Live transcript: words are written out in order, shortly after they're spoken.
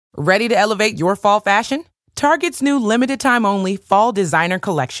Ready to elevate your fall fashion? Target's new limited-time-only fall designer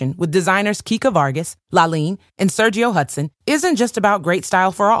collection with designers Kika Vargas, Laline, and Sergio Hudson isn't just about great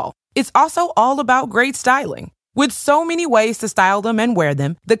style for all. It's also all about great styling. With so many ways to style them and wear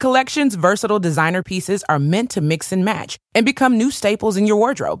them, the collection's versatile designer pieces are meant to mix and match and become new staples in your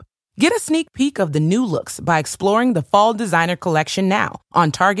wardrobe. Get a sneak peek of the new looks by exploring the fall designer collection now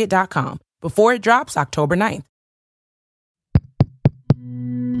on Target.com before it drops October 9th.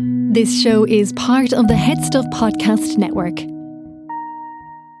 This show is part of the Head Stuff Podcast Network.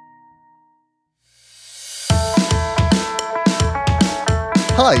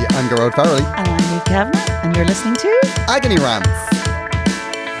 Hi, I'm Gerard Farrelly. And I'm Niamh Kavanagh, and you're listening to Agony Rants.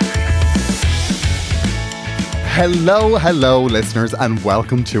 Hello, listeners, and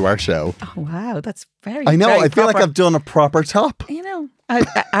welcome to our show. Oh, wow, that's very I know, very I feel proper. like I've done a proper top. You know,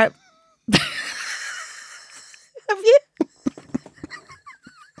 have you?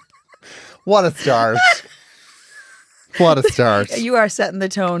 What a start. What a start. You are setting the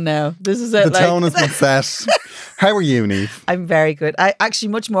tone now. This is it. The tone has been set. How are you, Niamh? I'm very good. I actually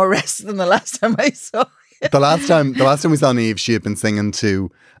much more rested than the last time I saw you. The last time we saw Niamh, she had been singing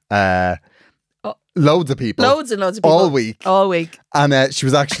to loads of people. Loads and loads of people. All week. And she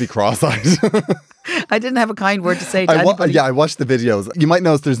was actually cross-eyed. I didn't have a kind word to say to anybody. I watched the videos. You might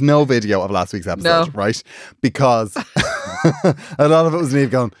notice there's no video of last week's episode, right? Because a lot of it was Niamh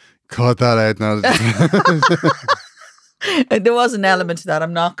going, cut that out now. There was an element to that.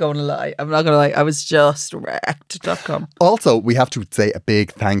 I'm not going to lie. I was just wrecked.com. Also, we have to say a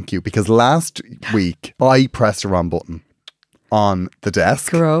big thank you because last week I pressed the wrong button on the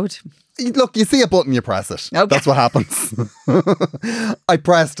desk. Road. Look, you see a button, you press it. Okay. That's what happens. I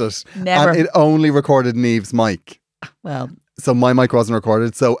pressed it. Never. And it only recorded Niamh's mic. Well, so my mic wasn't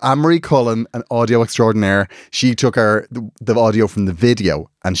recorded. So Anne-Marie Cullen, an audio extraordinaire, she took the audio from the video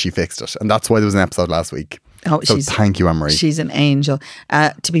and she fixed it. And that's why there was an episode last week. oh, So thank you, Anne-Marie. She's an angel.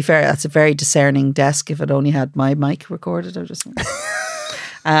 To be fair, that's a very discerning desk. If it only had my mic recorded, I just.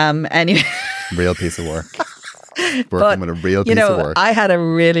 Anyway. Real piece of work. Working with a real piece of work. I had a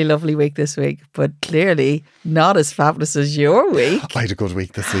really lovely week this week, but clearly not as fabulous as your week. I had a good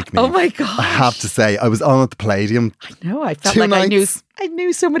week this week, Niamh. Oh my God. I have to say, I was on at the Palladium. I know. I felt 2 like nights. I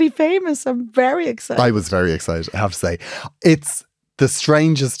knew somebody famous. I'm very excited. I was very excited, I have to say. It's the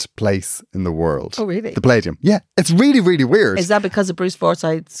strangest place in the world. Oh, really? The Palladium. Yeah, it's really, really weird. Is that because of Bruce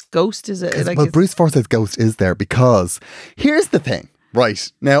Forsyth's ghost? Is it? Bruce Forsyth's ghost is there because here's the thing.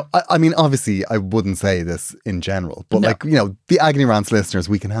 Right. Now, I mean, obviously, I wouldn't say this in general, but No. the Agony Rants listeners,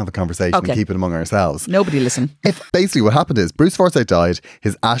 we can have a conversation Okay. and keep it among ourselves. Nobody listen. If basically what happened is Bruce Forsyth died,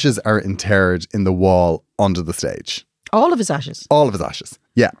 his ashes are interred in the wall under the stage. All of his ashes. All of his ashes.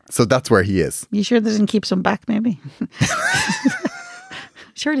 Yeah. So that's where he is. You sure they didn't keep some back, maybe?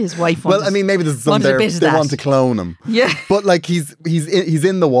 Surely his wife wanted. Well, I mean, maybe there's some wanted a there. bit of They that. want to clone him. Yeah. But like he's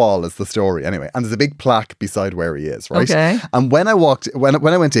in the wall is the story anyway, and there's a big plaque beside where he is, right? Okay. And when I went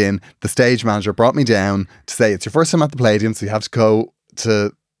in, the stage manager brought me down to say it's your first time at the Palladium, so you have to go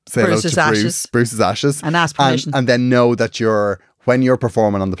to say Bruce's hello to ashes. Bruce's ashes, And ask permission. and then know that when you're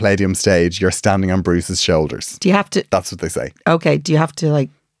performing on the Palladium stage, you're standing on Bruce's shoulders. Do you have to? That's what they say. Okay. Do you have to like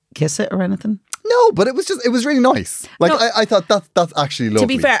kiss it or anything? No, but it was really nice. Like No. I thought that's actually lovely. To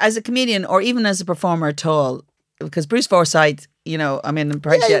be fair, as a comedian or even as a performer at all, because Bruce Forsyth, I mean, he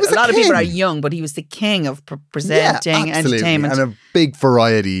was a lot of people king. are young, but he was the king of presenting entertainment. and a big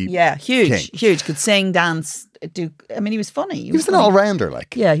variety. Yeah, huge, king. huge. Could sing, dance, do. I mean, he was funny. He was an all-rounder,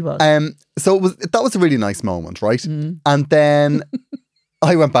 like. Yeah, he was. So that was a really nice moment, right? Mm. And then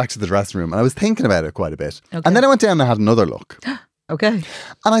I went back to the dressing room and I was thinking about it quite a bit. Okay. And then I went down and I had another look. Okay.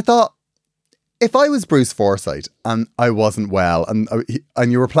 And I thought, if I was Bruce Forsyth and I wasn't well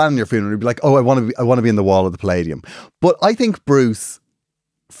and you were planning your funeral, you'd be like, oh, I want to be in the wall of the Palladium. But I think Bruce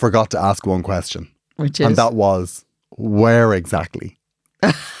forgot to ask one question. Which is? And that was, where exactly?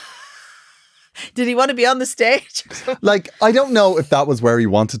 Did he want to be on the stage? Like, I don't know if that was where he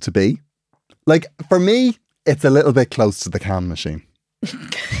wanted to be. Like, for me, it's a little bit close to the can machine.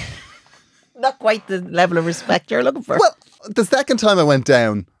 Not quite the level of respect you're looking for. Well, the second time I went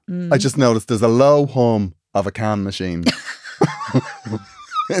down, I just noticed there's a low hum of a can machine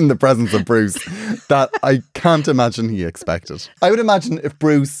in the presence of Bruce that I can't imagine he expected. I would imagine if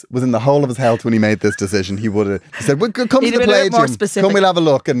Bruce was in the whole of his health when he made this decision, he said, well, come He'd to the have been a bit more Palladium, specific. come, we'll have a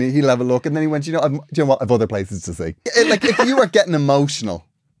look, and he'll have a look. And then he went, do you know what, I've other places to see. Like, if you were getting emotional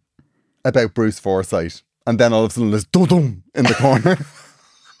about Bruce Forsyth, and then all of a sudden there's dum-dum in the corner.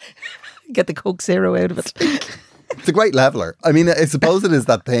 Get the Coke Zero out of it. It's a great leveler. I mean, I suppose it is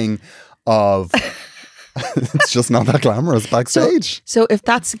that thing of It's just not that glamorous backstage. So if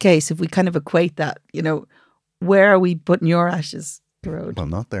that's the case, if we kind of equate that, where are we putting your ashes, Gerard? Well,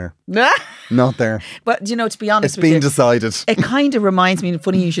 not there. Not there. But, to be honest It's with you, been decided. it kind of reminds me,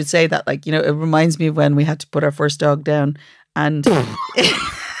 funny you should say that, like, it reminds me of when we had to put our first dog down and...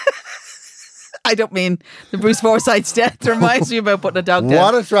 I don't mean the Bruce Forsyth's death. It reminds me about putting a dog down.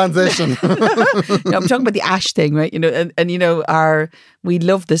 What a transition. No, I'm talking about the Ash thing, right? We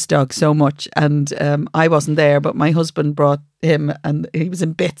love this dog so much, and I wasn't there, but my husband brought him, and he was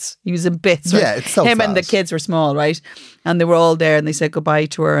in bits. Right? Yeah, it's so him sad. and the kids were small, right? And they were all there, and they said goodbye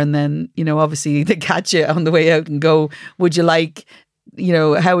to her, and then obviously they catch you on the way out and go, "Would you like?"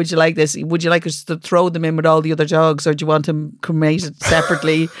 how would you like this? Would you like us to throw them in with all the other dogs, or do you want them cremated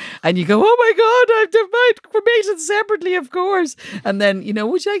separately? And you go, oh my God, I've divided cremated separately, of course. And then,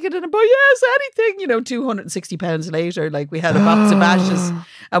 would you like it in a box? Yes, anything. £260 later, like we had a box of ashes,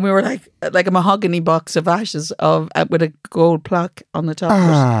 and we were like a mahogany box of ashes with a gold plaque on the top.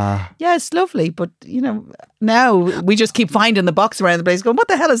 Yeah, it's lovely, but now we just keep finding the box around the place, going, what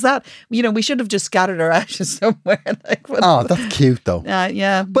the hell is that? We should have just scattered our ashes somewhere. That's cute though.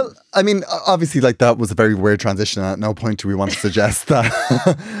 Yeah. But I mean, obviously, like that was a very weird transition. And at no point do we want to suggest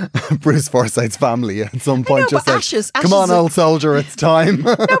that Bruce Forsyth's family at some point just said, ashes "Come on, old soldier, it's time."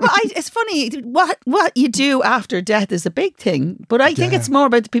 No, but it's funny. What you do after death is a big thing. But I think it's more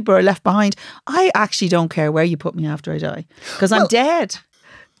about the people who are left behind. I actually don't care where you put me after I die, because I'm dead.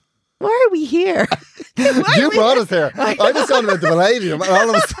 Why are we here? You brought us here. I was talking about the Palladium, and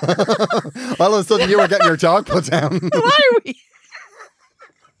all of a sudden you were getting your dog put down. Why are we?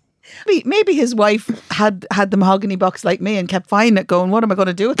 Maybe his wife had the mahogany box like me and kept finding it, going, what am I going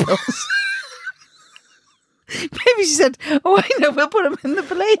to do with those? Maybe she said, I know, we'll put them in the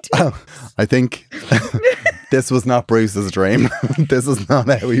Palladium. I think this was not Bruce's dream. This is not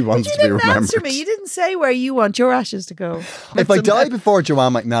how he wants to be remembered. You didn't answer me. You didn't say where you want your ashes to go. If I die before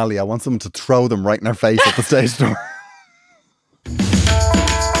Joanne McNally, I want someone to throw them right in her face at the stage door.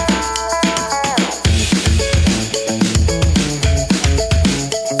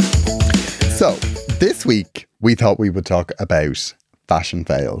 So, this week, we thought we would talk about fashion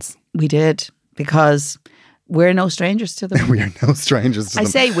fails. We did, because we're no strangers to them. We are no strangers to them. I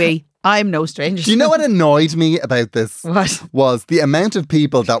say we. I'm no stranger. Do you know what annoyed me about this? What? Was the amount of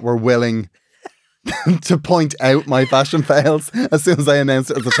people that were willing to point out my fashion fails as soon as I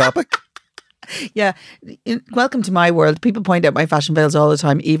announced it as a topic. Yeah. Welcome to my world. People point out my fashion fails all the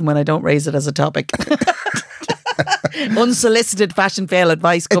time, even when I don't raise it as a topic. Unsolicited fashion fail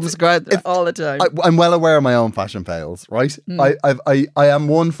advice comes all the time. I'm well aware of my own fashion fails, right? I am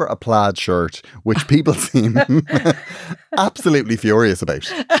one for a plaid shirt, which people seem absolutely furious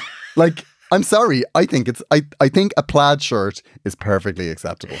about. Like, I'm sorry, I think a plaid shirt is perfectly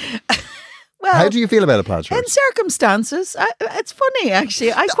acceptable. Well, how do you feel about a plaid shirt? In circumstances, it's funny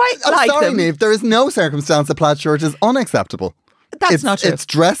actually. I quite like them. I'm sorry, Niamh, there is no circumstance a plaid shirt is unacceptable. That's not true. It's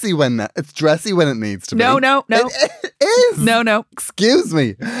dressy when it needs to be. No. It is. No. Excuse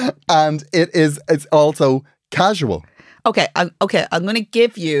me. And it's also casual. Okay, I'm going to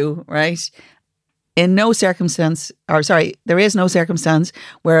give you, right, there is no circumstance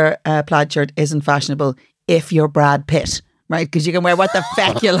where a plaid shirt isn't fashionable if you're Brad Pitt, right? Because you can wear what the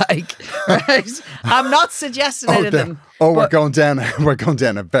feck you like, right? I'm not suggesting anything. We're going down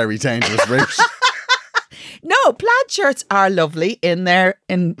a very dangerous route. No, plaid shirts are lovely in their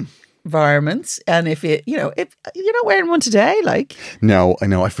environments, and if you're not wearing one today, like. No, I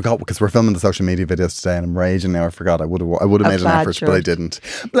know. I forgot because we're filming the social media videos today, and I'm raging now. I forgot. I would have made an effort, but I didn't.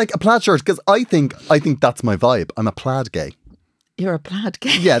 But like a plaid shirt, because I think that's my vibe. I'm a plaid gay. You're a plaid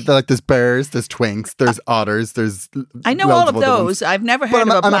gay. Yeah, there's bears, there's twinks, there's otters, there's. I know all of those. Ones. I've never heard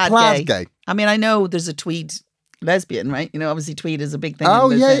of a plaid gay. I mean, I know there's a tweed lesbian, right? Obviously tweed is a big thing. Oh,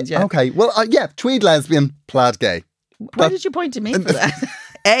 yeah. Okay. Well, tweed lesbian, plaid gay. Why did you point to me for that?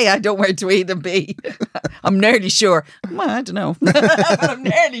 A, I don't wear tweed, and B, I'm nearly sure. Well, I don't know. I'm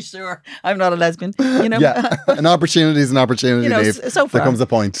nearly sure I'm not a lesbian. Yeah, an opportunity is an opportunity. So far, there comes a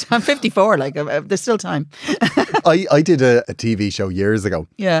point. I'm 54. Like, there's still time. I did a TV show years ago.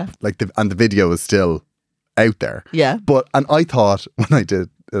 Yeah. And the video is still out there. Yeah. And I thought when I did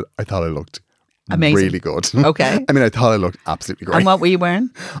it, I thought I looked amazing. Really good. Okay. I mean, I thought I looked absolutely great. And what were you wearing?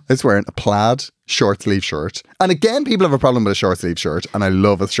 I was wearing a plaid short sleeve shirt. And again, people have a problem with a short sleeve shirt, and I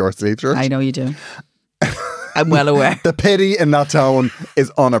love a short sleeve shirt. I know you do. I'm well aware. The pity in that tone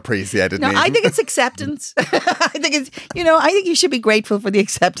is unappreciated. No, I think it's acceptance. I think you should be grateful for the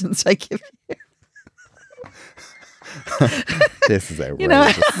acceptance I give you. This is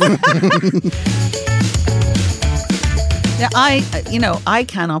outrageous. Yeah, I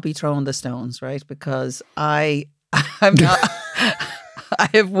cannot be throwing the stones, right? Because I'm not. I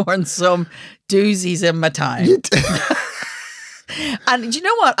have worn some doozies in my time. And you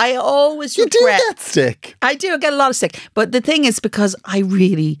know what? I always regret. You do get stick. I do get a lot of stick. But the thing is, because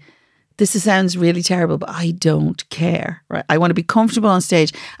this sounds really terrible, but I don't care, right? I want to be comfortable on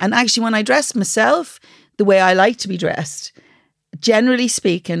stage. And actually, when I dress myself the way I like to be dressed, generally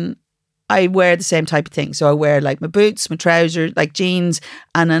speaking, I wear the same type of thing. So I wear like my boots, my trousers, like jeans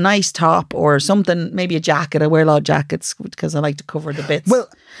and a nice top or something, maybe a jacket. I wear a lot of jackets because I like to cover the bits. Well,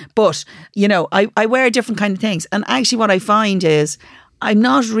 but, I wear different kind of things. And actually what I find is I'm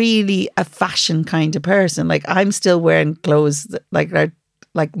not really a fashion kind of person. Like I'm still wearing clothes that are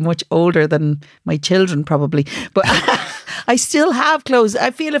like much older than my children probably. But I still have clothes.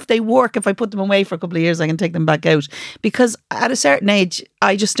 I feel if they work, if I put them away for a couple of years, I can take them back out. Because at a certain age,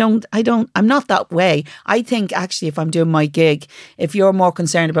 I'm not that way. I think actually if I'm doing my gig, if you're more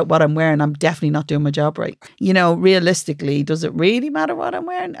concerned about what I'm wearing, I'm definitely not doing my job right. Realistically, does it really matter what I'm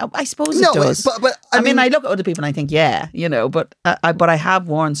wearing? I suppose it does. But I mean, I look at other people and I think, yeah, but I have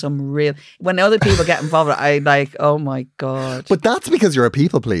worn some real, when other people get involved, I like, oh my God. But that's because you're a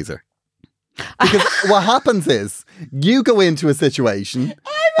people pleaser. Because what happens is you go into a situation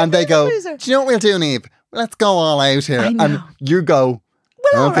and they go, do you know what we'll do, Niamh? Let's go all out here. And you go,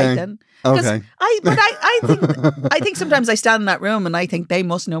 well, all okay, right then. Okay. I think sometimes I stand in that room and I think they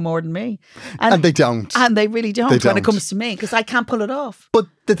must know more than me. And they don't. And they really don't when it comes to me because I can't pull it off. But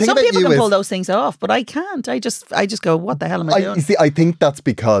the thing Some about people you can is, pull those things off, but I can't. I just go, what the hell am I doing? You see, I think that's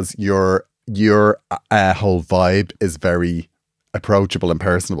because your whole vibe is very approachable and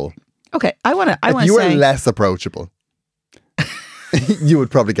personable. Okay, I want to say... If you were less approachable, you would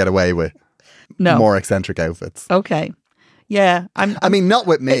probably get away with more eccentric outfits. Okay. Yeah. I mean, not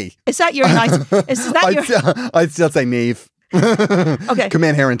with me. Is that your nice... I'd still say Niamh. Okay. Come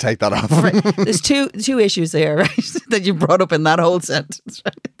in here and take that off. Right. There's two issues there, right, that you brought up in that whole sentence,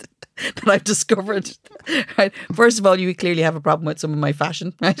 right, that I've discovered. Right. First of all, you clearly have a problem with some of my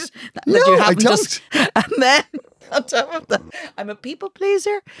fashion, right? I don't. And then... On top of that, I'm a people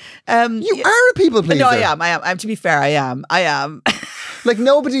pleaser. You are a people pleaser. No, I am. To be fair, I am. Like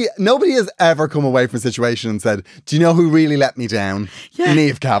nobody has ever come away from a situation and said, "Do you know who really let me down?" Yeah.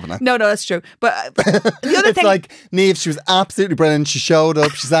 Niamh Kavanagh. No, that's true. But the other it's thing, like Niamh, she was absolutely brilliant. She showed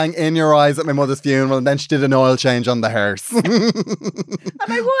up. She sang "In Your Eyes" at my mother's funeral, and then she did an oil change on the hearse. And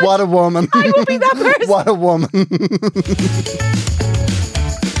I would. What a woman! I would be that person. What a woman!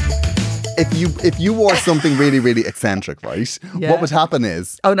 If you wore something really, really eccentric, right? Yeah. What would happen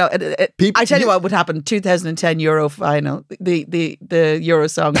is... Oh, no. I tell you what would happen. 2010 Euro final. The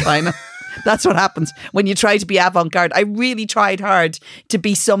Eurosong final. That's what happens when you try to be avant-garde. I really tried hard to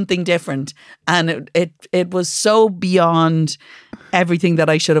be something different. And it was so beyond everything that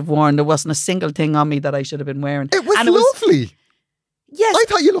I should have worn. There wasn't a single thing on me that I should have been wearing. It was lovely. Yes. I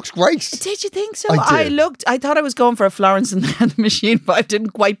thought you looked great. Did you think so? I thought I was going for a Florence and the Machine, but I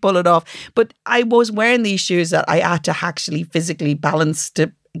didn't quite pull it off. But I was wearing these shoes that I had to actually physically balance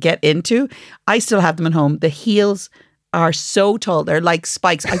to get into. I still have them at home. The heels are so tall. They're like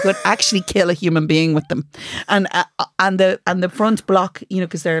spikes. I could actually kill a human being with them. And the front block,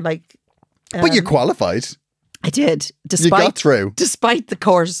 because they're like... but you qualified. I did. You got through. Despite the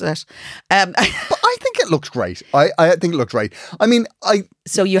corset. But I think it looks great. I think it looked great. I mean,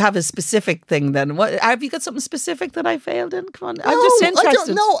 So you have a specific thing then. What have you got something specific that I failed in? Come on. I'm just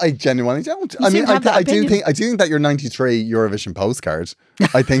interested. I genuinely don't. I mean, I do think that your 93 Eurovision postcard,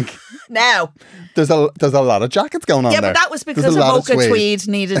 I think now there's a lot of jackets going on there. Yeah, but that was because Mocha tweed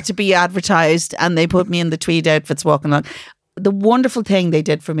needed to be advertised and they put me in the tweed outfits walking along. The wonderful thing they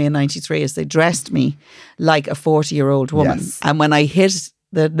did for me in 93 is they dressed me like a 40-year-old woman. Yes. And when I hit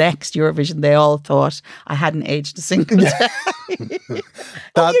the next Eurovision, they all thought I hadn't aged a single day. You look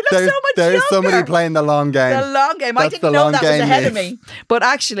so much there's younger. Somebody playing the long game. The long game. I didn't know that was ahead of me. But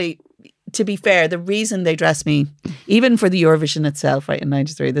actually, to be fair, the reason they dressed me, even for the Eurovision itself, right, in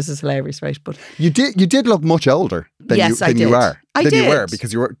 93, this is hilarious, right? But you did look much older than you were. You were,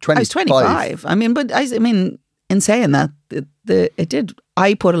 because you were 25. I was 25. I mean, in saying that,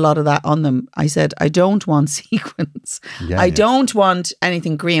 I put a lot of that on them. I said, I don't want sequins. I don't want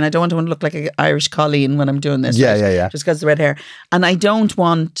anything green. I don't want to look like an Irish Colleen when I'm doing this. Yeah. Just because of the red hair. And I don't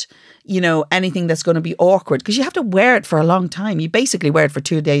want, anything that's going to be awkward because you have to wear it for a long time. You basically wear it for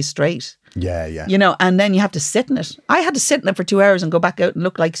 2 days straight. Yeah. And then you have to sit in it. I had to sit in it for 2 hours and go back out and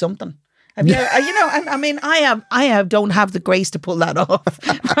look like something. Have you, I mean, I don't have the grace to pull that off,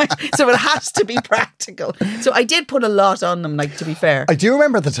 right? So it has to be practical. So I did put a lot on them, like, to be fair. I do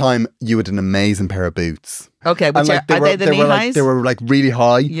remember at the time you had an amazing pair of boots. Okay, which And, are they the knee highs? They were like really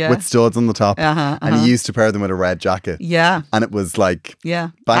high Yeah. with studs on the top, and you used to pair them with a red jacket. Yeah. And it was like, Yeah.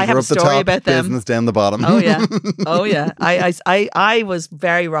 I banker have a up the story top, about them. business down the bottom. Oh yeah. Oh yeah. I was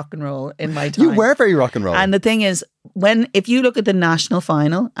very rock and roll in my time. You were very rock and roll. And the thing is, if you look at the national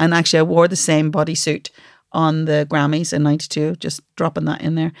final, and actually I wore the same bodysuit on the Grammys in 92, just dropping that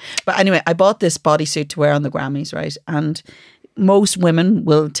in there. But anyway, I bought this bodysuit to wear on the Grammys, right? And most women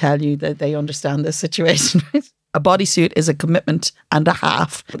will tell you that they understand this situation, right? A bodysuit is a commitment and a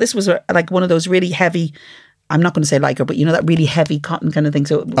half. This was like one of those really heavy, I'm not going to say lycra, but that really heavy cotton kind of thing.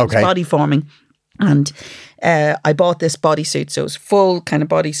 So it was body forming. And I bought this bodysuit. So it was full kind of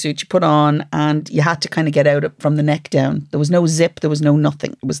bodysuit you put on, and you had to kind of get out from the neck down. There was no zip. There was no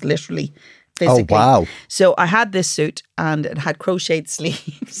nothing. It was literally physically. Oh, wow. So I had this suit, and it had crocheted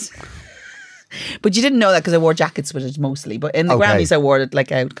sleeves. But you didn't know that because I wore jackets with it mostly. But in the Grammys, I wore it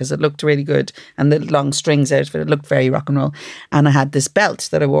like out because it looked really good. And the long strings out of it looked very rock and roll. And I had this belt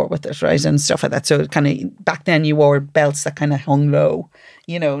that I wore with it, right? And stuff like that. So it kind of, back then you wore belts that kind of hung low.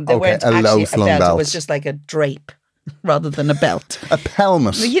 They weren't actually low-slung a belt. belt. It was just like a drape rather than a belt. A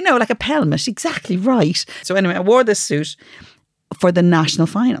pelmet. Like a pelmet. Exactly right. So anyway, I wore this suit for the national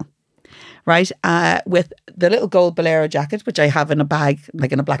final. Right, with the little gold bolero jacket, which I have in a bag,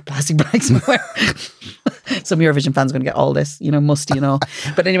 like in a black plastic bag somewhere. Some Eurovision fans are going to get all this, musty and all.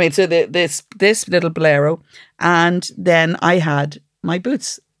 But anyway, so this little bolero, and then I had my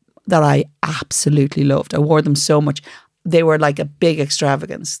boots that I absolutely loved. I wore them so much. They were like a big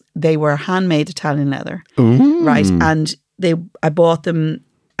extravagance. They were handmade Italian leather, right? And I bought them,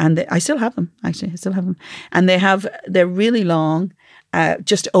 and I still have them. Actually, I still have them, and they're really long.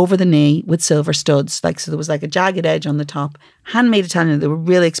 Just over the knee with silver studs. So there was like a jagged edge on the top. Handmade Italian. They were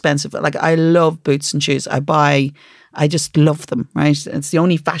really expensive. Like, I love boots and shoes. I just love them, right? It's the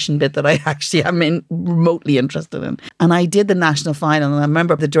only fashion bit that I actually am remotely interested in. And I did the national final, and I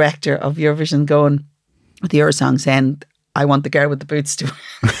remember the director of Eurovision going with the Eurosong saying, I want the girl with the boots to.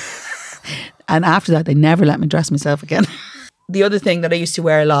 And after that, they never let me dress myself again. The other thing that I used to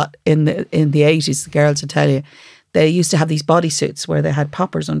wear a lot in the 80s, the girls will tell you, they used to have these bodysuits where they had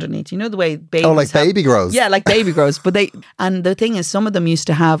poppers underneath. You know the way babies like baby grows. Yeah, like baby grows. And the thing is, some of them used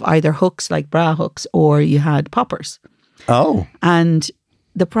to have either hooks, like bra hooks, or you had poppers. Oh. And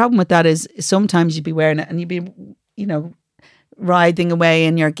the problem with that is sometimes you'd be wearing it and you'd be, riding away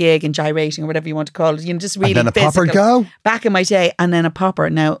in your gig and gyrating or whatever you want to call it. Just really and then a physical. popper go? Back in my day, and then a popper.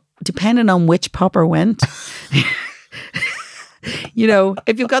 Now, depending on which popper went...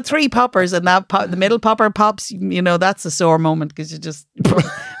 if you've got 3 poppers and the middle popper pops, that's a sore moment because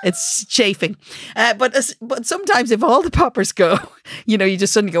it's chafing. But sometimes if all the poppers go, you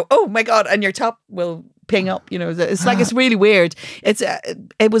just suddenly go, oh my God, and your top will ping up. It's like, it's really weird.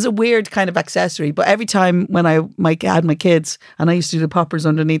 It was a weird kind of accessory. But every time when I had my kids and I used to do the poppers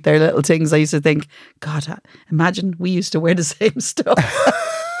underneath their little things, I used to think, God, imagine we used to wear the same stuff.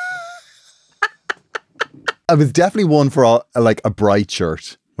 I was definitely one for a bright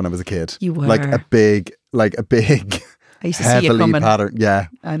shirt when I was a kid. You were. Like a big I used to see you heavily coming. patterned. Yeah.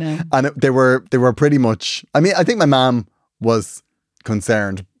 I know. And they were pretty much, I mean, I think my mom was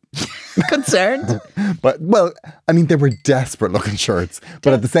concerned. Concerned? But, well, I mean, they were desperate looking shirts.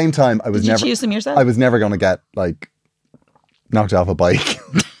 But at the same time, Did you choose them yourself? I was never going to get knocked off a bike.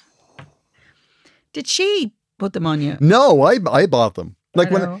 Did she put them on you? No, I bought them. Like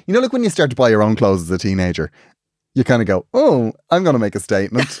when know. when you start to buy your own clothes as a teenager, you kind of go, oh, I'm going to make a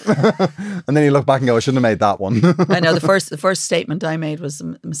statement. And then you look back and go, I shouldn't have made that one. I know the first statement I made was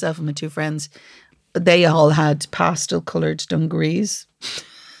myself and my 2 friends. They all had pastel coloured dungarees.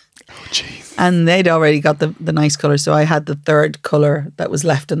 Oh, jeez. And they'd already got the nice colour. So I had the 3rd colour that was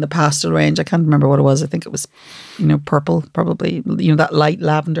left in the pastel range. I can't remember what it was. I think it was, purple, probably, that light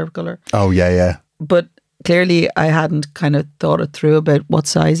lavender colour. Oh, yeah. But clearly I hadn't kind of thought it through about what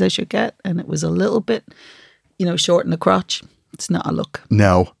size I should get. And it was a little bit, short in the crotch. It's not a look.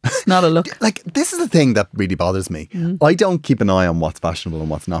 No. It's not a look. Like, this is the thing that really bothers me. I don't keep an eye on what's fashionable and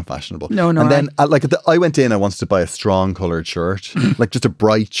what's not fashionable. No. And then, I went in, I wanted to buy a strong coloured shirt, like just a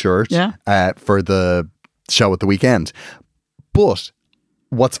bright shirt for the show at the weekend. But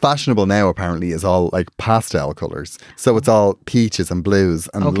what's fashionable now, apparently, is all like pastel colours. So it's all peaches and blues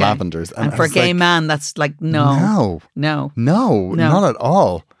and lavenders. And for a gay man, that's like, no, not at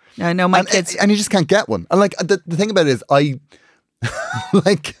all. I know my kids. And you just can't get one. And like, the thing about it is,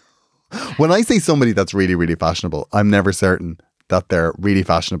 like, when I see somebody that's really, really fashionable, I'm never certain that they're really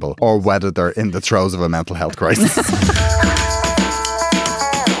fashionable or whether they're in the throes of a mental health crisis.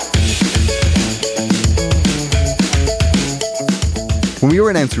 When we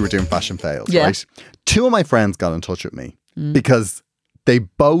were announced we were doing fashion fails, right? 2 of my friends got in touch with me because they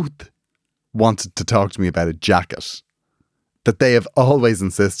both wanted to talk to me about a jacket that they have always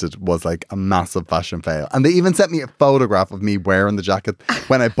insisted was like a massive fashion fail. And they even sent me a photograph of me wearing the jacket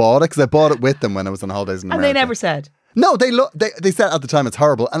when I bought it, because I bought it with them when I was on holidays in America. And they never said? No, they said at the time it's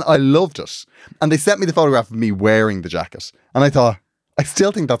horrible, and I loved it. And they sent me the photograph of me wearing the jacket. And I thought, I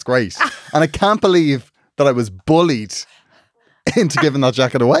still think that's great. And I can't believe that I was bullied into giving that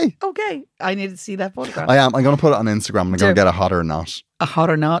jacket away. Okay, I need to see that photograph. I am. I'm going to put it on Instagram and I'm going to get a hot or not. A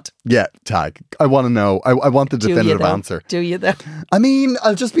hot or not? Yeah, tag. I want to know. I want the definitive answer. Do you though? I mean,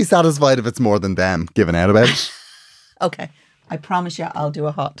 I'll just be satisfied if it's more than them giving out about it. Okay, I promise you I'll do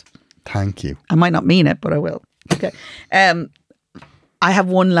a hot. Thank you. I might not mean it, but I will. Okay. I have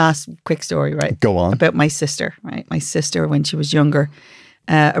one last quick story, right? Go on. About my sister, right? My sister, when she was younger,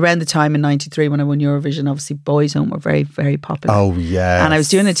 around the time in '93 when I won Eurovision, obviously Boys Home were very, very popular. Oh, yeah. And I was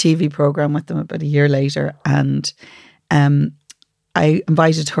doing a TV programme with them about a year later, and I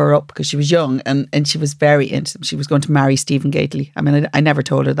invited her up because she was young and she was very into them. She was going to marry Stephen Gately. I mean, I never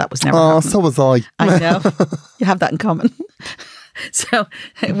told her that was never happening. So was I. I know. You have that in common. So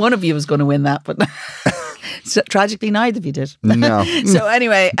one of you was going to win that, but so, tragically neither of you did. No. So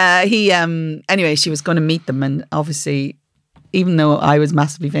anyway, anyway, she was going to meet them, and obviously, even though I was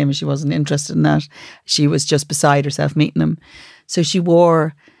massively famous, she wasn't interested in that. She was just beside herself meeting them. So she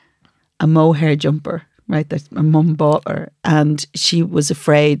wore a mohair jumper, right, that my mum bought her, and she was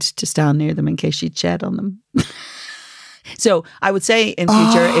afraid to stand near them in case she'd shed on them. So I would say in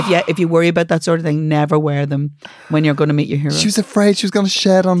future, if you worry about that sort of thing, never wear them when you're going to meet your hero. She was afraid she was going to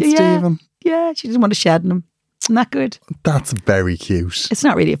shed on Stephen. Yeah, she didn't want to shed on him. Isn't that good? That's very cute. It's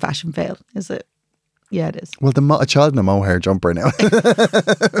not really a fashion fail, is it? Yeah, it is. Well, a child in a mohair jumper now.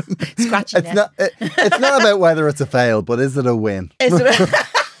 Scratchy neck. It's not about whether it's a fail, but is it a win? Is it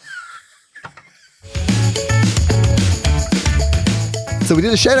So we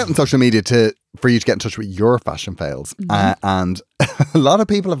did a shout out on social media for you to get in touch with your fashion fails. And a lot of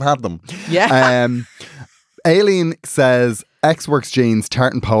people have had them. Yeah. Aileen says, X-Works jeans,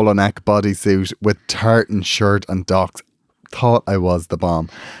 tartan polo neck bodysuit with tartan shirt and docks. Thought I was the bomb.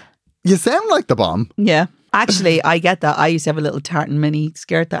 You sound like the bomb. Yeah. Actually, I get that. I used to have a little tartan mini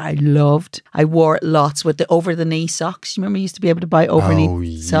skirt that I loved. I wore it lots with the over-the-knee socks. You remember you used to be able to buy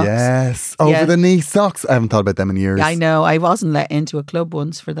over-knee socks? Yes. Over-the-knee socks. I haven't thought about them in years. I know. I wasn't let into a club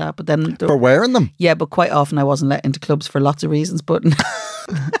once for that. But then for wearing them? Yeah, but quite often I wasn't let into clubs for lots of reasons. But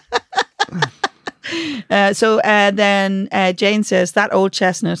then Jane says, that old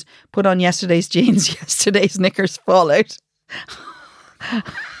chestnut put on yesterday's jeans, yesterday's knickers fall out.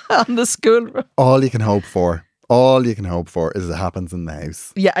 On the school run. All you can hope for is it happens in the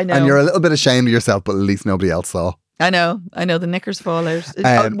house. Yeah, I know. And you're a little bit ashamed of yourself, but at least nobody else saw. I know. The knickers fall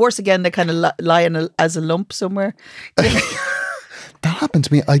out. Worse again, they kind of lie as a lump somewhere. That happened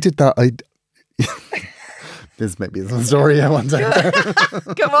to me. I did that. This may be a story I want to.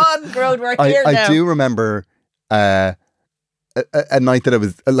 Come on, Grode, we're here now. I do remember a night that I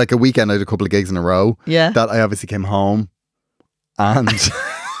was, like a weekend, I had a couple of gigs in a row. Yeah. That I obviously came home and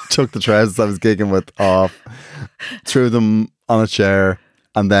took the trousers I was gigging with off, threw them on a chair,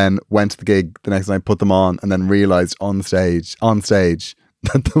 and then went to the gig the next night, put them on, and then realised on stage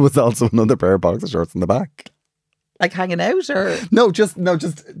that there was also another pair of boxer shorts in the back. Like hanging out, or no, just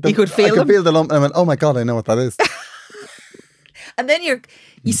you could feel them? Feel the lump, and I went, oh my God, I know what that is. And then you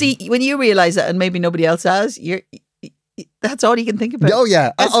see, when you realise it, and maybe nobody else has, that's all you can think about. Oh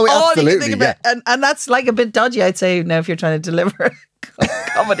yeah, that's all absolutely. You can think about. Yeah. And that's like a bit dodgy, I'd say, now if you're trying to deliver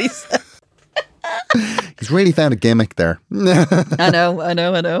comedies. He's really found a gimmick there. I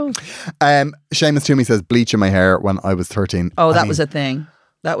know. Seamus Toomey says, bleach in my hair when I was 13. Oh, that was a thing.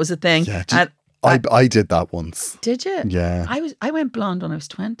 Yeah, I did that once. Did you? Yeah. I went blonde when I was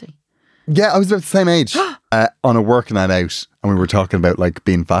 20. Yeah, I was about the same age. On a work night out, and we were talking about like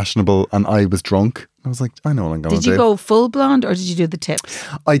being fashionable, and I was drunk. I was like, I know what I'm going to do. Did you go full blonde, or did you do the tips?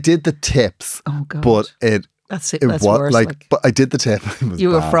 I did the tips. Oh God! But that's was worse. But I did the tip. It was you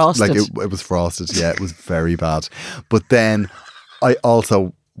were bad. frosted. Like it was frosted. Yeah, it was very bad. But then I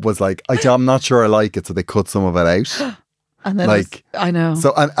also was like, I'm not sure I like it, so they cut some of it out. And then I know.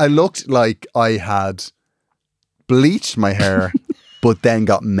 So I looked like I had bleached my hair, but then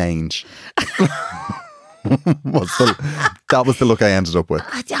got mange. That was the look I ended up with.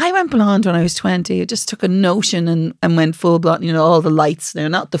 I went blonde when I was 20. I just took a notion and went full blonde. You know, all the lights. Now,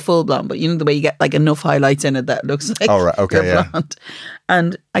 not the full blonde, but you know the way you get like enough highlights in it that looks like you're blonde.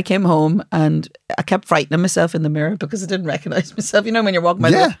 And I came home and I kept frightening myself in the mirror because I didn't recognise myself. You know, when you're walking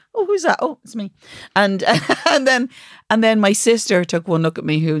by, oh, who's that? Oh, it's me. And then my sister took one look at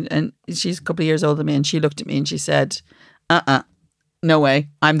me, and she's a couple of years older than me, and she looked at me and she said, no way,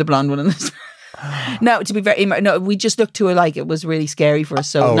 I'm the blonde one in this. No, to be very, no, we just looked too alike. It was really scary for us.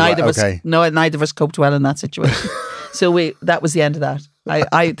 So neither of us coped well in that situation. So that was the end of that.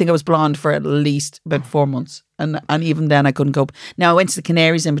 I think I was blonde for at least about 4 months, and even then I couldn't cope. Now I went to the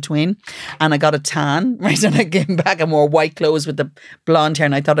Canaries in between, and I got a tan. Right, and I came back and wore white clothes with the blonde hair,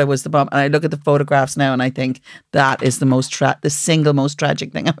 and I thought I was the bomb. And I look at the photographs now, and I think that is the single most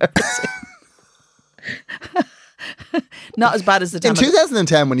tragic thing I've ever seen. Not as bad as the time. In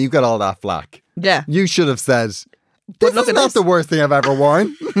 2010, when you got all that flack, you should have said, "This is not the worst thing I've ever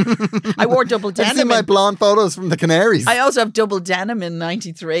worn." I wore double denim. I've seen my blonde photos from the Canaries. I also have double denim in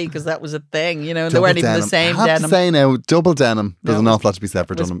 '93 because that was a thing. You know, they weren't even the same denim. I have to say now, double denim. There's an awful lot to be said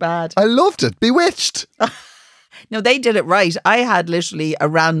for denim. It was bad. I loved it. Bewitched. No, they did it right. I had literally a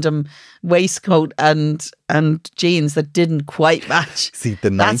random waistcoat and jeans that didn't quite match. See,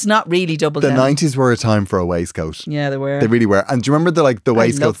 that's not really double denim. The 90s were a time for a waistcoat. Yeah, they were. They really were. And do you remember the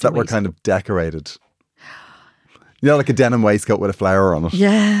waistcoats that were kind of decorated? You know, like a denim waistcoat with a flower on it.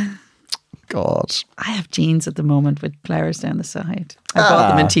 Yeah. God. I have jeans at the moment with flowers down the side. I bought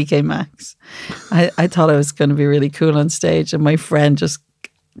them in TK Maxx. I thought I was going to be really cool on stage, and my friend just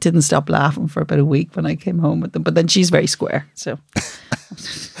didn't stop laughing for about a week when I came home with them. But then she's very square, so.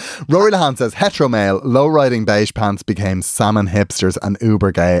 Rory Lahan says, hetero male, low-riding beige pants became salmon hipsters and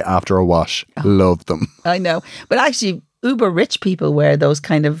uber gay after a wash. Love them. I know. But actually, uber rich people wear those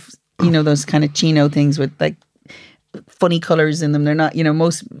kind of, those kind of chino things with like funny colours in them. They're not,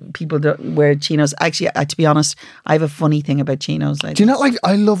 most people don't wear chinos. Actually, to be honest, I have a funny thing about chinos. Do you not like,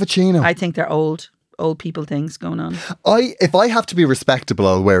 I love a chino. I think they're old people things going on. If I have to be respectable,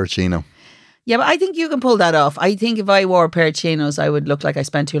 I'll wear a chino. Yeah, but I think you can pull that off. I think if I wore a pair of chinos, I would look like I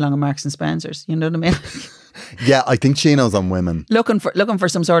spent too long at Marks and Spencer's. You know what I mean? Yeah, I think chinos on women. Looking for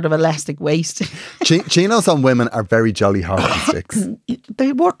some sort of elastic waist. Chinos on women are very jolly hockey sticks.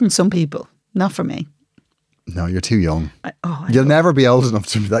 They work on some people, not for me. No, you're too young. You'll never be old enough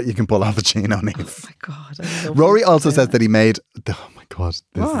to that you can pull off a chino, Niamh. Oh my God. Rory also says that he made, oh my God,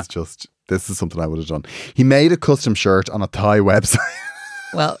 this is something I would have done. He made a custom shirt on a Thai website.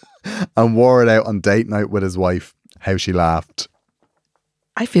 Well. And wore it out on date night with his wife. How she laughed.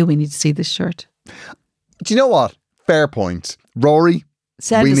 I feel we need to see this shirt. Do you know what? Fair point. Rory,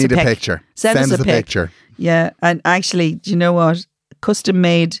 we need a picture. Send us a picture. Yeah, and actually, do you know what? Custom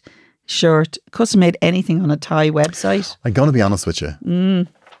made shirt, custom made anything on a Thai website. I'm going to be honest with you.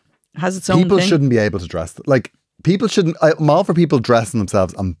 Has its own thing. People shouldn't be able to dress. Like, people shouldn't. I'm all for people dressing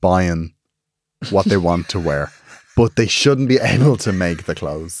themselves and buying what they want to wear. But they shouldn't be able to make the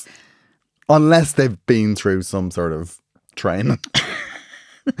clothes unless they've been through some sort of training.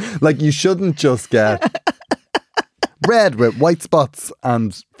 Like, you shouldn't just get red with white spots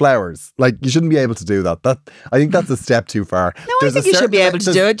and flowers. Like, you shouldn't be able to do that. I think that's a step too far. No, I think you should be able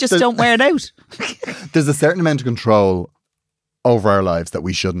to do it. Just don't wear it out. There's a certain amount of control over our lives that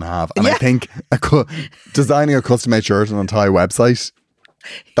we shouldn't have. And I think designing a custom-made shirt on a Thai website,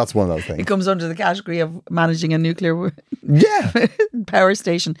 that's one of those things. It comes under the category of managing a nuclear power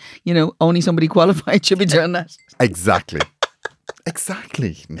station. Only somebody qualified should be doing that. Exactly.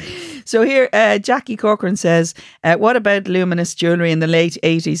 So here, Jackie Corcoran says, what about luminous jewellery in the late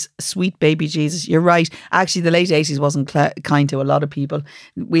 80s? Sweet baby Jesus. You're right. Actually, the late 80s wasn't kind to a lot of people.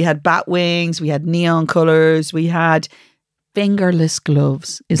 We had bat wings, we had neon colours, we had fingerless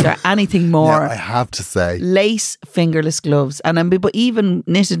gloves. Is there anything more? Yeah, I have to say. Lace fingerless gloves. But even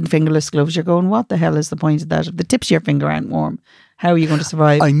knitted fingerless gloves, you're going, what the hell is the point of that? If the tips of your finger aren't warm, how are you going to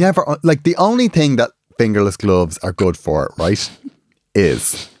survive? The only thing that fingerless gloves are good for, right,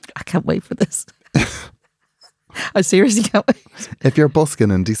 is... I can't wait for this. I seriously can't wait. If you're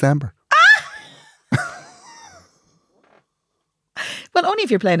busking in December. Well, only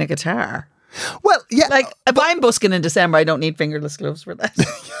if you're playing a guitar. Well, yeah. Like, if I'm busking in December, I don't need fingerless gloves for that.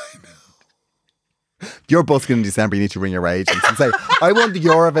 If you're busking in December, you need to ring your agents and say, I won the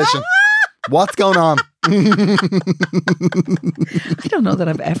Eurovision. What's going on? I don't know that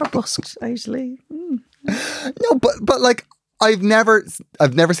I've ever busked, actually. No, but like, I've never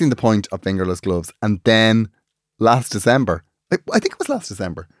seen the point of fingerless gloves. And then last December, I think it was last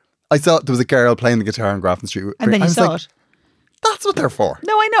December, I saw there was a girl playing the guitar in Grafton Street. And then you saw it. That's what they're for.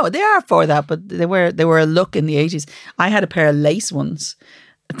 No, I know they are for that, but they were a look in the 80s. I had a pair of lace ones,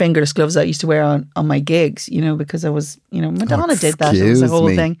 fingerless gloves that I used to wear on my gigs, because I was, Madonna did that. It was a whole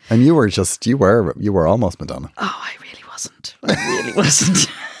thing. And you were almost Madonna. Oh, I really wasn't.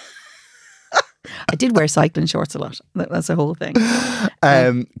 I did wear cycling shorts a lot. That's a whole thing.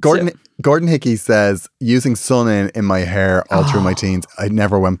 Gordon Hickey says, using sun in my hair all through my teens, I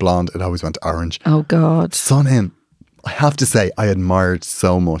never went blonde. It always went orange. Oh, God. Sun in. I have to say, I admired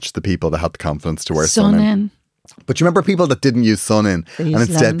so much the people that had the confidence to wear sun in. But you remember people that didn't use sun in and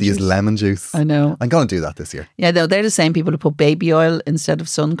instead they used lemon juice? I know. I'm going to do that this year. Yeah, they're the same people who put baby oil instead of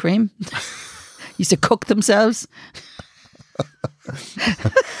sun cream. Used to cook themselves.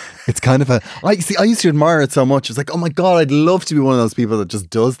 It's kind of I used to admire it so much. It's like, oh my God, I'd love to be one of those people that just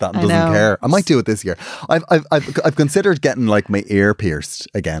does that and doesn't care. I might do it this year. I've considered getting like my ear pierced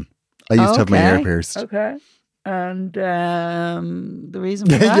again. I used to have my ear pierced. Okay. And the reason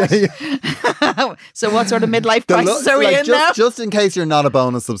for that? So what sort of midlife crisis are we in now? Just in case you're not a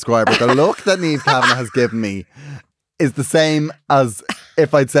bonus subscriber, the look that Niamh Kavanagh has given me is the same as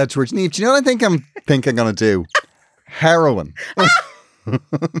if I'd said to her, Niamh, do you know what I'm going to do? Heroin.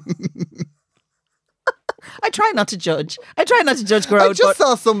 I try not to judge. Garode. I just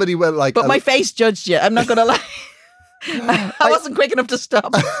saw somebody with like... But my face judged you. I'm not going to lie. I wasn't quick enough to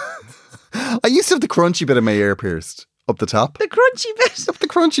stop. I used to have the crunchy bit of my ear pierced up the top. The crunchy bit? Up the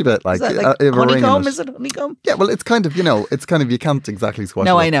crunchy bit. Like, is that like honeycomb? Is it honeycomb? Yeah, well, it's kind of, you can't exactly squash it.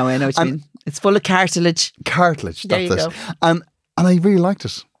 No, I know what you mean. It's full of cartilage. Cartilage, that's there you it. Go. And I really liked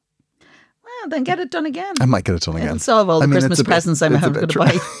it. Well, then get it done again. I might get it done again. It'll solve all the Christmas presents I'm going to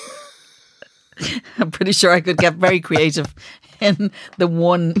buy. I'm pretty sure I could get very creative in the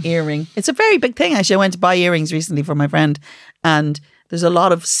one earring. It's a very big thing. Actually, I went to buy earrings recently for my friend, and there's a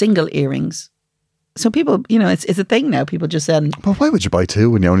lot of single earrings. So people, it's a thing now. People just send. But why would you buy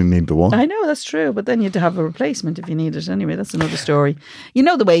two when you only need the one? I know, that's true. But then you have to have a replacement if you need it. Anyway, that's another story. You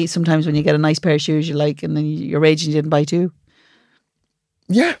know the way sometimes when you get a nice pair of shoes you like and then you're age and you didn't buy two?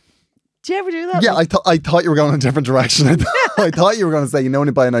 Yeah. Do you ever do that? Yeah, I thought you were going in a different direction. I thought you were going to say, when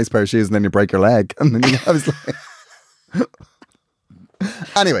you buy a nice pair of shoes and then you break your leg. And then I was like...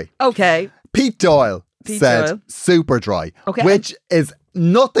 Anyway. Okay. Pete Doyle said super dry, which is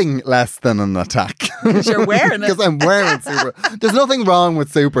nothing less than an attack. Because you're wearing it. Because I'm wearing super. There's nothing wrong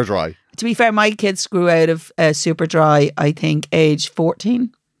with super dry. To be fair, my kids grew out of super dry, I think, age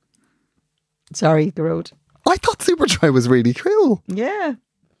 14. Sorry, the road. I thought super dry was really cool. Yeah.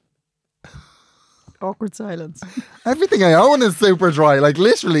 Awkward silence. Everything I own is super dry. Like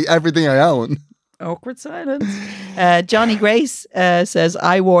literally everything I own. Awkward silence. Johnny Grace says,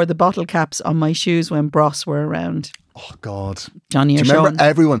 I wore the bottle caps on my shoes when Bros were around. Oh, God. Johnny, do you remember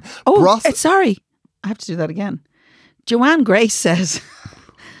everyone? Oh, Bros. Sorry. I have to do that again. Joanne Grace says,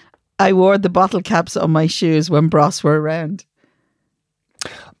 I wore the bottle caps on my shoes when Bros were around.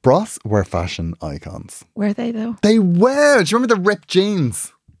 Bros were fashion icons. Were they, though? They were. Do you remember the ripped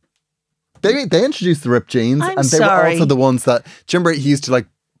jeans? They introduced the ripped jeans. I'm and they were also the ones that... Do you remember he used to like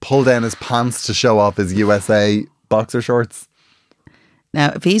pull down his pants to show off his USA boxer shorts?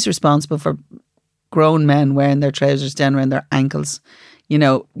 Now, if he's responsible for grown men wearing their trousers down around their ankles,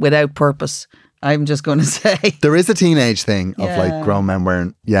 without purpose, I'm just going to say... There is a teenage thing of like grown men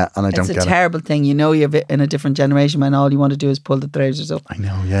wearing... Yeah, and I don't get it. It's a terrible thing. You're in a different generation when all you want to do is pull the trousers up. I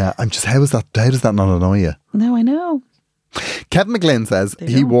know, yeah. I'm just... How does that not annoy you? No, I know. Kevin McGlynn says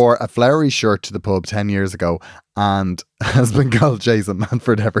he wore a flowery shirt to the pub 10 years ago and has been called Jason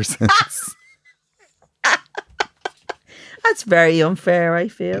Manford ever since. That's very unfair, I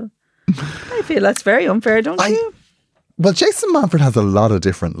feel. I feel that's very unfair, don't you? Well, Jason Manford has a lot of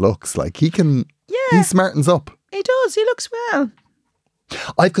different looks. Like he smartens up. He does. He looks well.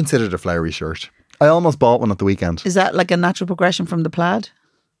 I've considered a flowery shirt. I almost bought one at the weekend. Is that like a natural progression from the plaid?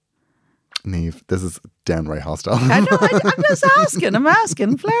 Niamh, this is downright hostile. I know, I'm just asking. I'm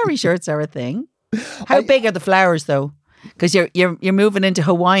asking. Flowery shirts are a thing. How big are the flowers, though? Because you're moving into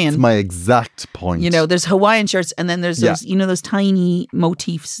Hawaiian. That's my exact point. There's Hawaiian shirts, and then there's those, those tiny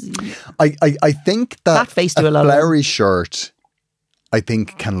motifs. I think that face do a lot flowery shirt, I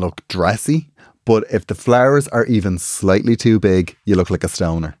think, can look dressy. But if the flowers are even slightly too big, you look like a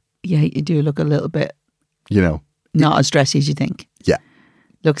stoner. Yeah, you do look a little bit. Not as dressy as you think. Yeah.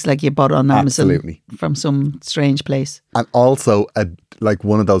 Looks like you bought it on Amazon from some strange place. And also, like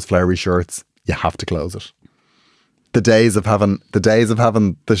one of those flowery shirts, you have to close it. The days of having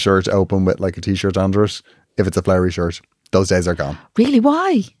the shirt open with like a t-shirt under it, if it's a flowery shirt, those days are gone. Really?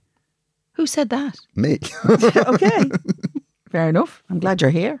 Why? Who said that? Me. Okay. Fair enough. I'm glad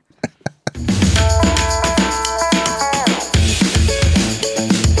you're here.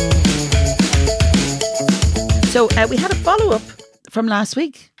 So we had a follow-up from last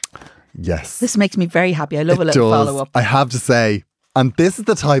week. Yes. This makes me very happy. I love a little follow-up. I have to say, and this is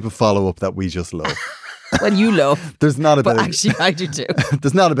the type of follow-up that we just love. Well, you love. There's not a But bit actually, I do too.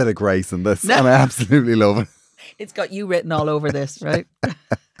 there's not a bit of grace in this, No. and I absolutely love it. It's got you written all over this, right?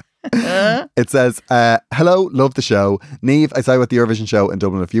 It says, hello, love the show. Niamh, I saw you at the Eurovision show in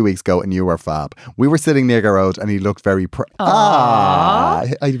Dublin a few weeks ago and you were fab. We were sitting near Garrod and he looked very proud.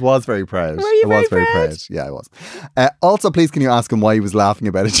 I was very proud. Were you I was very very proud? Yeah, I was. Also, please, can you ask him why he was laughing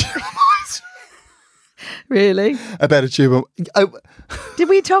about a tube? Really? About a tube. Did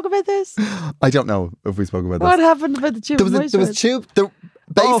we talk about this? I don't know if we spoke about What this. happened about the tube? There was tube.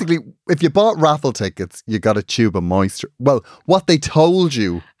 Basically, if you bought raffle tickets, you got a tube of moisture. Well, what they told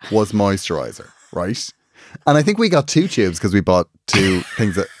you was moisturizer, right? And I think we got 2 tubes because we bought 2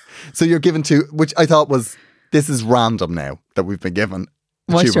 things that. So you're given 2, which I thought was, this is random now that we've been given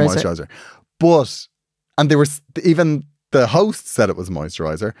a tube of moisturizer. But, and they were, even the host said it was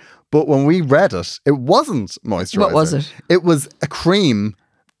moisturizer. But when we read it, it wasn't moisturizer. What was it? It was a cream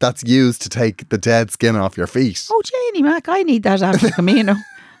that's used to take the dead skin off your feet. Oh, Janie Mac, I need that after Camino.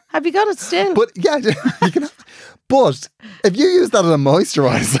 Have you got it still? But yeah, you can have, but if you use that as a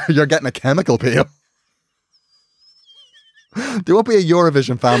moisturizer, you're getting a chemical peel. There won't be a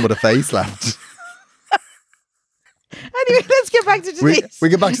Eurovision fan with a face left. Anyway, let's get back to Denise. We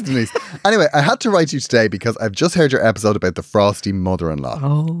get back to Denise. Anyway, I had to write you today because I've just heard your episode about the frosty mother-in-law.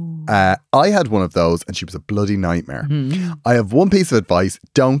 Oh. I had one of those and she was a bloody nightmare. I have one piece of advice.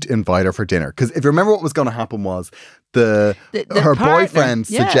 Don't invite her for dinner. Because if you remember what was going to happen was her partner, boyfriend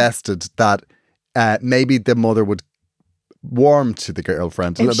yeah. suggested that maybe the mother would warm to the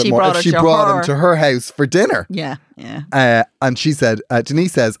girlfriend a If little she bit more brought if her she to brought her. him to her house for dinner. Yeah, yeah. And she said,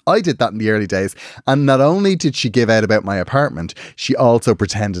 Denise says, I did that in the early days. And not only did she give out about my apartment, she also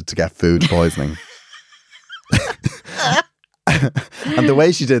pretended to get food poisoning. And the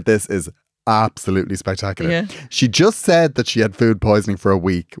way she did this is absolutely spectacular. Yeah. She just said that she had food poisoning for a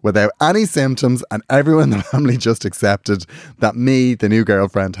week without any symptoms, and everyone in the family just accepted that me, the new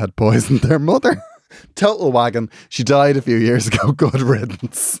girlfriend, had poisoned their mother. Total wagon. She died a few years ago. Good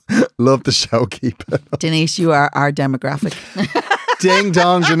riddance. Love the show. Keep it up. Denise, you are our demographic. Ding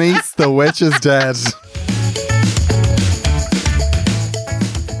dong, Janice. The witch is dead.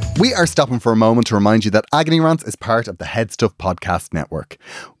 We are stopping for a moment to remind you that Agony Rants is part of the Head Stuff Podcast Network.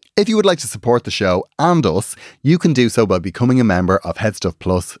 If you would like to support the show and us, you can do so by becoming a member of Head Stuff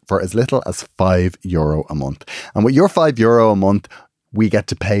Plus for as little as €5 a month. And with your €5 a month, we get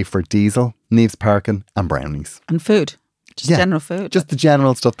to pay for diesel, Niamh's parking and brownies. And food. Just Yeah. general food. Just the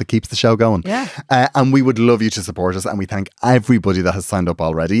general stuff that keeps the show going. Yeah. And we would love you to support us. And we thank everybody that has signed up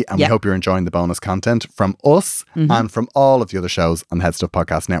already. And Yeah. we hope you're enjoying the bonus content from us and from all of the other shows on the Head Stuff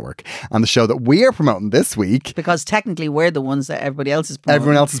Podcast Network. And the show that we are promoting this week, because technically we're the ones that everybody else is promoting.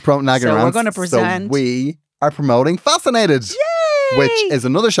 everyone else is promoting Agony So we're Rants. gonna present- So we are promoting Fascinated. Yay! Which is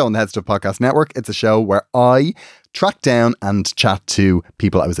another show on the Head Stuff Podcast Network. It's a show where I track down and chat to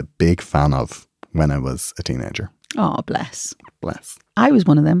people I was a big fan of when I was a teenager. Oh, bless. Bless. I was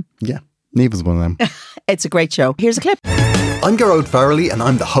one of them. Yeah. Niamh was one of them. It's a great show. Here's a clip. I'm Garrod Farrelly and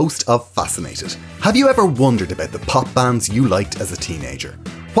I'm the host of Fascinated. Have you ever wondered about the pop bands you liked as a teenager?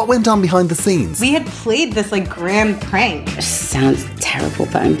 What went on behind the scenes? We had played this like grand prank. It sounds terrible,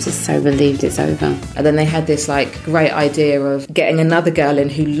 but I'm just so relieved it's over. And then they had this like great idea of getting another girl in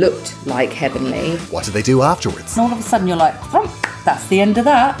who looked like Heavenly. What did they do afterwards? And all of a sudden you're like, "Thump, that's the end of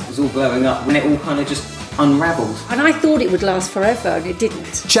that." It was all blowing up when it all kind of just unravelled. And I thought it would last forever, and it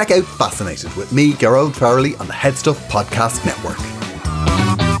didn't. Check out Fascinated with me, Garrod Farrelly, on the Head Stuff Podcast Network.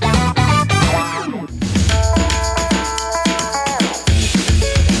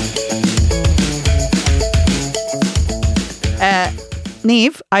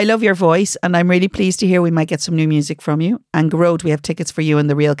 Niamh, I love your voice and I'm really pleased to hear we might get some new music from you. And Garrod, we have tickets for you in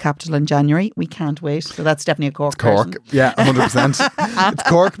the Real Capital in January. We can't wait. So that's definitely a Cork Cork. person. Yeah, 100%. It's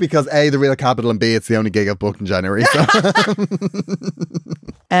Cork because A, the Real Capital, and B, it's the only gig I've booked in January. So.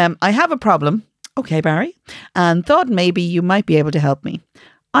 I have a problem, okay, Barry, and thought maybe you might be able to help me.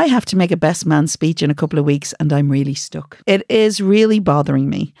 I have to make a best man speech in a couple of weeks and I'm really stuck. It is really bothering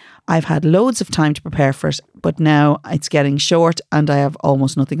me. I've had loads of time to prepare for it, but now it's getting short and I have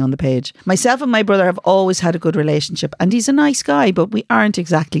almost nothing on the page. Myself and my brother have always had a good relationship and he's a nice guy, but we aren't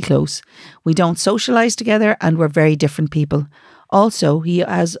exactly close. We don't socialise together and we're very different people. Also, he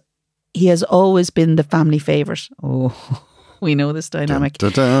has always been the family favourite. Oh. We know this dynamic.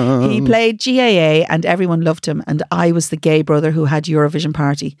 Dun, dun, dun. He played GAA and everyone loved him, and I was the gay brother who had Eurovision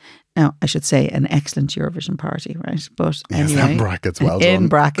party. Now, I should say an excellent Eurovision party, right? But Yes, anyway. in brackets, well done. In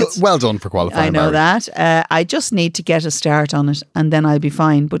brackets. Well done for qualifying. I know Barry. that. I just need to get a start on it and then I'll be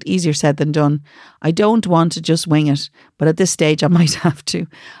fine, but easier said than done. I don't want to just wing it, but at this stage I might have to.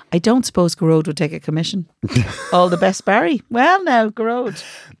 I don't suppose Garode would take a commission. All the best, Barry. Well, now, Garode.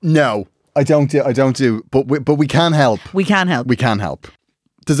 No, I don't do. But we can help. We can help. We can help.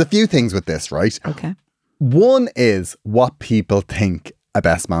 There's a few things with this, right? Okay. One is what people think a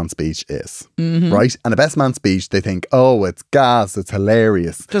best man speech is, right? And a best man speech, they think, oh, it's gas, it's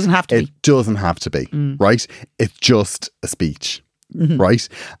hilarious. Doesn't have to It be. doesn't have to be, right? It's just a speech, right?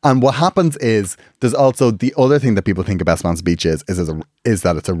 And what happens is, there's also the other thing that people think a best man speech is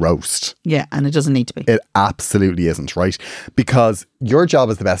that it's a roast. Yeah, and it doesn't need to be. It absolutely isn't, right? Because your job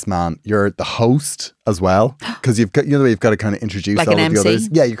as the best man, you're the host as well. Because you've got to kind of introduce Like all an of the MC? others.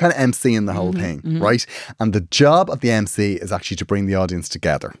 Yeah, you're kind of emceeing the whole thing, right? And the job of the MC is actually to bring the audience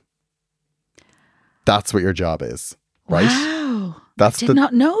together. That's what your job is, right? Wow. That's I did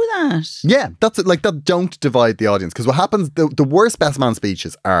not know that. Yeah, that's it. Like that. Don't divide the audience, because what happens? The worst best man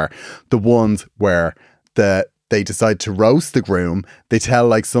speeches are the ones where they decide to roast the groom. They tell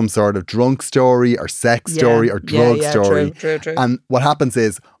like some sort of drunk story or sex story or drug story. True. And what happens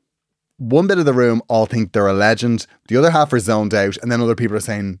is, one bit of the room all think they're a legend. The other half are zoned out, and then other people are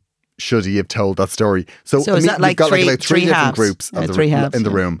saying, "Should he have told that story?" So is that you've like got three like three different halves? groups Yeah, of three halves, in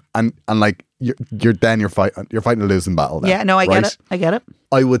the yeah. room, and like you're fighting a losing battle. Then, Yeah, no, I get right? it. I get it.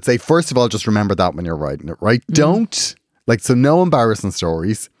 I would say, first of all, just remember that when you're writing it, right? Don't, so no embarrassing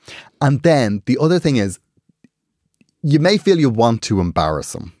stories. And then the other thing is, you may feel you want to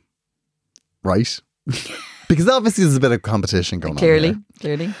embarrass them, right? Because obviously there's a bit of competition going on Clearly.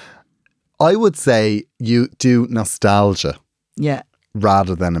 here. I would say you do nostalgia Yeah.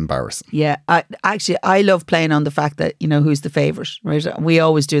 rather than embarrassing. Yeah, I love playing on the fact that, who's the favourite, right? We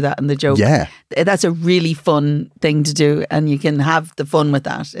always do that in the joke. Yeah. That's a really fun thing to do, and you can have the fun with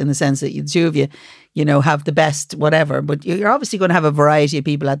that in the sense that the two of you, have the best whatever, but you're obviously going to have a variety of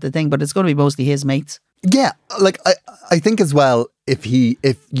people at the thing, but it's going to be mostly his mates. Yeah, like I think as well, if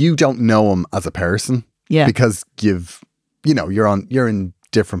you don't know him as a person, Yeah. because you're in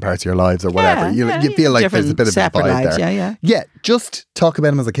different parts of your lives or whatever, you feel like there's a bit of a separate vibe lives, there. yeah. Just talk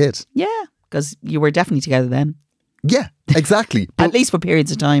about him as a kid. Yeah, because you were definitely together then, Yeah, exactly. at least for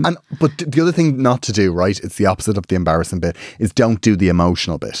periods of time. But the other thing not to do, right? It's the opposite of the embarrassing bit. Is don't do the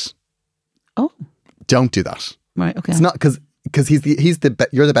emotional bit. Oh, Don't do that. right, okay. It's not because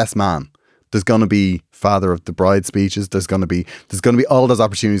you're the best man. There's going to be father of the bride speeches. There's going to be all those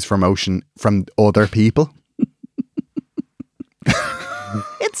opportunities for emotion from other people.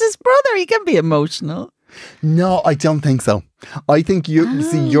 It's his brother. He can be emotional. No, I don't think so. I think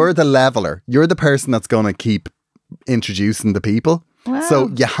you're the leveler. You're the person that's going to keep introducing the people. Wow. So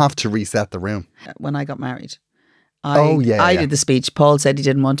you have to reset the room. When I got married, yeah. did the speech. Paul said he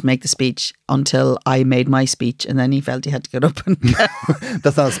didn't want to make the speech until I made my speech, and then he felt he had to get up and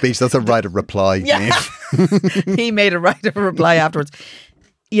That's not a speech. That's a right of reply. Yeah. Mate. he made a right of reply afterwards.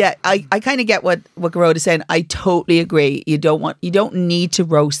 Yeah, I kind of get what Garode is saying. I totally agree. You don't need to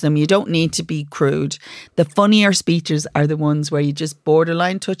roast them. You don't need to be crude. The funnier speeches are the ones where you just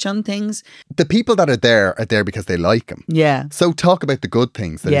borderline touch on things. The people that are there because they like him. Yeah. So talk about the good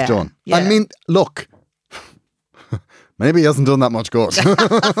things that Yeah, he's done. yeah. I mean, look, maybe he hasn't done that much good.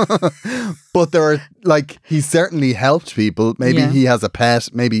 But there are, he's certainly helped people. Maybe Yeah. he has a pet.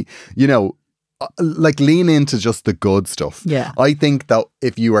 Maybe, lean into just the good stuff. Yeah. I think that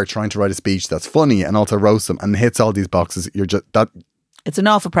if you are trying to write a speech that's funny and also roast them and hits all these boxes, you're just that. It's an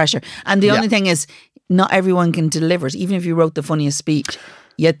awful pressure. And the Yeah. only thing is, not everyone can deliver it. Even if you wrote the funniest speech,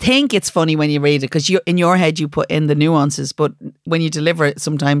 you think it's funny when you read it because in your head you put in the nuances, but when you deliver it,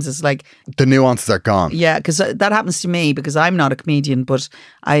 sometimes it's like, The nuances are gone. yeah, because that happens to me because I'm not a comedian, but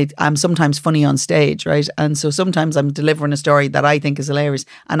I'm sometimes funny on stage, right? And so sometimes I'm delivering a story that I think is hilarious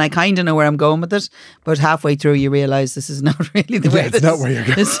and I kind of know where I'm going with it, but halfway through you realise this is not really the way it's not where you're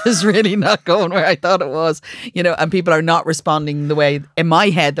going. This is really not going where I thought it was, and people are not responding the way, in my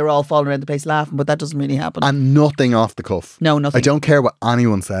head, they're all falling around the place laughing, but that doesn't really happen. And nothing off the cuff. No, nothing. I don't care what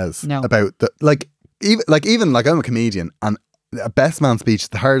anyone says No. about even I'm a comedian and a best man speech is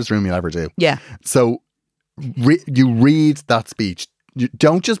the hardest room you'll ever do. Yeah. So you read that speech. You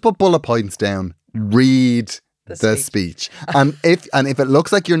don't just put bullet points down. Read the speech. And if it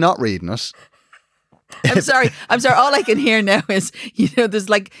looks like you're not reading it, I'm sorry. All I can hear now is, there's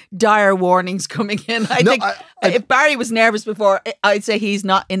dire warnings coming in. I think if Barry was nervous before, I'd say he's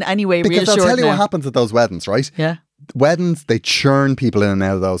not in any way because reassured I'll tell you now. what happens at those weddings, right? Yeah. weddings, they churn people in and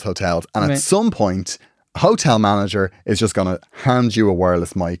out of those hotels. And Right. at some point, a hotel manager is just going to hand you a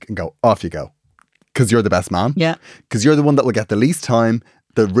wireless mic and go, off you go. Because you're the best man. Yeah. Because you're the one that will get the least time.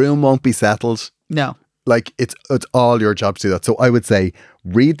 The room won't be settled. No. Like, it's all your job to do that. So I would say,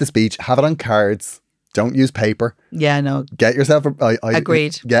 read the speech, have it on cards. Don't use paper. Yeah, no. Get yourself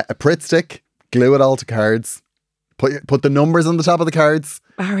Agreed. Get a Pritt stick, glue it all to cards. Put the numbers on the top of the cards.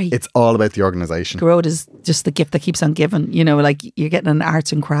 Barry. It's all about the organisation. Garode is just the gift that keeps on giving. You know, like you're getting an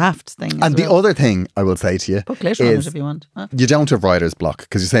arts and crafts thing. as And the well. other thing I will say to you Put glitter on it is if you want. Huh? you don't have writer's block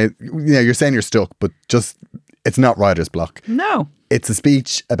because you're saying you're stuck, but just it's not writer's block. No, It's a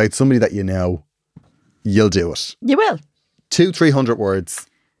speech about somebody that you know. You'll do it. you will. 200-300 words.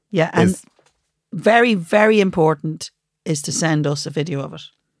 Yeah, and Is very, very important is to send us a video of it.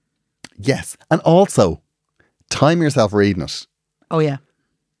 yes, and also time yourself reading it. Oh yeah,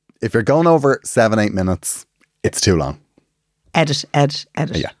 If you're going over 7-8 minutes, it's too long. edit.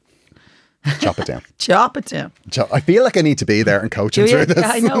 Yeah, chop it down. Chop it down. I feel like I need to be there and coach him Do you? through this.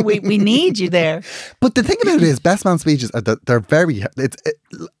 Yeah, I know. We need you there. But the thing about it is, best man speeches are that they're very.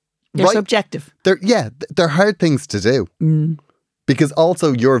 You're right, subjective. they're hard things to do because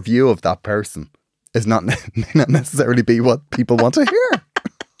also your view of that person is not necessarily be what people want to hear.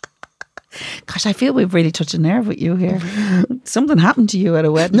 Gosh, I feel we've really touched a nerve with you here. Something happened to you at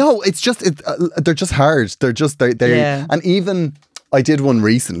a wedding. No, it's just they're just hard. They're Yeah. and even I did one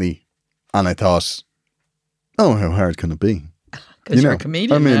recently, and I thought, oh, how hard can it be? Because you're a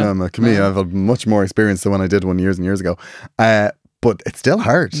comedian. I mean, now. I'm a comedian. I've had much more experience than when I did one years and years ago. But it's still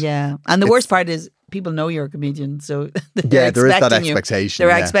hard. Yeah, and the worst part is people know you're a comedian, so Yeah, there is that expecting you. expectation,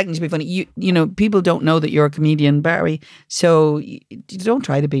 They're yeah. expecting you to be funny. You know, people don't know that you're a comedian, Barry. So you don't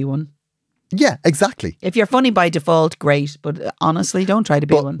try to be one. Yeah, exactly. If you're funny by default, great. But honestly, don't try to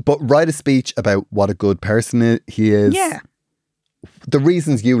be one. But write a speech about what a good person he is. Yeah, The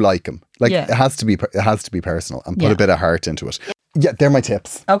reasons you like him. Like Yeah. it has to be personal and put Yeah. a bit of heart into it. Yeah, they're my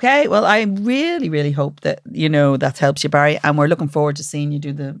tips. Okay, well, I really, really hope that, that helps you, Barry. And we're looking forward to seeing you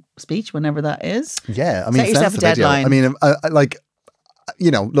do the speech whenever that is. Yeah, I mean, Set yourself send us a a video. deadline. I mean,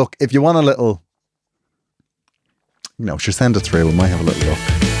 look, if you want a little, sure, send it through. We might have a little look.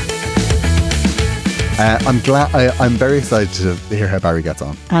 I'm very excited to hear how Barry gets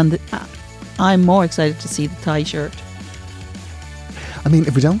on. And I'm more excited to see the tie shirt. I mean,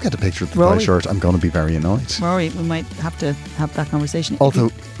 if we don't get a picture of the tie Rory. shirt, I'm going to be very annoyed. Rory, we might have to have that conversation. Also,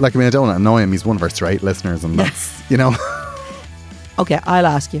 I don't want to annoy him. He's one of our straight listeners, and that's, Okay, I'll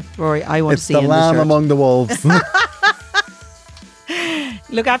ask you, Rory. I want it's to see the you in the lamb shirt. among the wolves.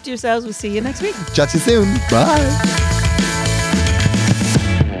 Look after yourselves. We'll see you next week. Chat to you soon. Bye.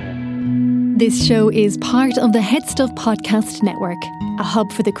 This show is part of the Head Stuff Podcast Network, a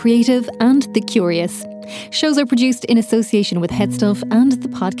hub for the creative and the curious. Shows are produced in association with Head Stuff and the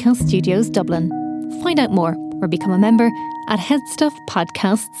Podcast Studios Dublin. Find out more or become a member at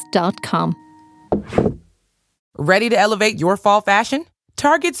headstuffpodcasts.com. Ready to elevate your fall fashion?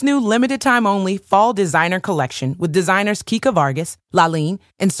 Target's new limited-time only fall designer collection with designers Kika Vargas, Laline,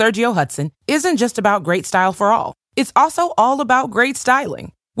 and Sergio Hudson isn't just about great style for all. It's also all about great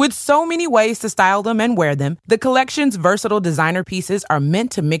styling. With so many ways to style them and wear them, the collection's versatile designer pieces are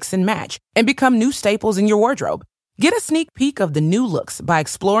meant to mix and match and become new staples in your wardrobe. Get a sneak peek of the new looks by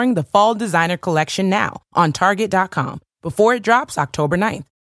exploring the fall designer collection now on Target.com before it drops October 9th.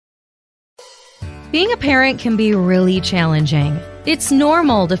 Being a parent can be really challenging. It's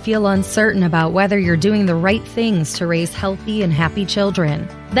normal to feel uncertain about whether you're doing the right things to raise healthy and happy children.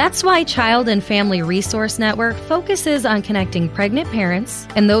 That's why Child and Family Resource Network focuses on connecting pregnant parents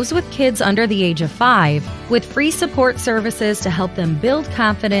and those with kids under the age of 5 with free support services to help them build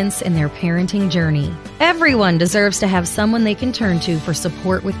confidence in their parenting journey. Everyone deserves to have someone they can turn to for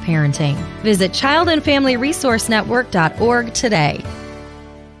support with parenting. Visit childandfamilyresourcenetwork.org today.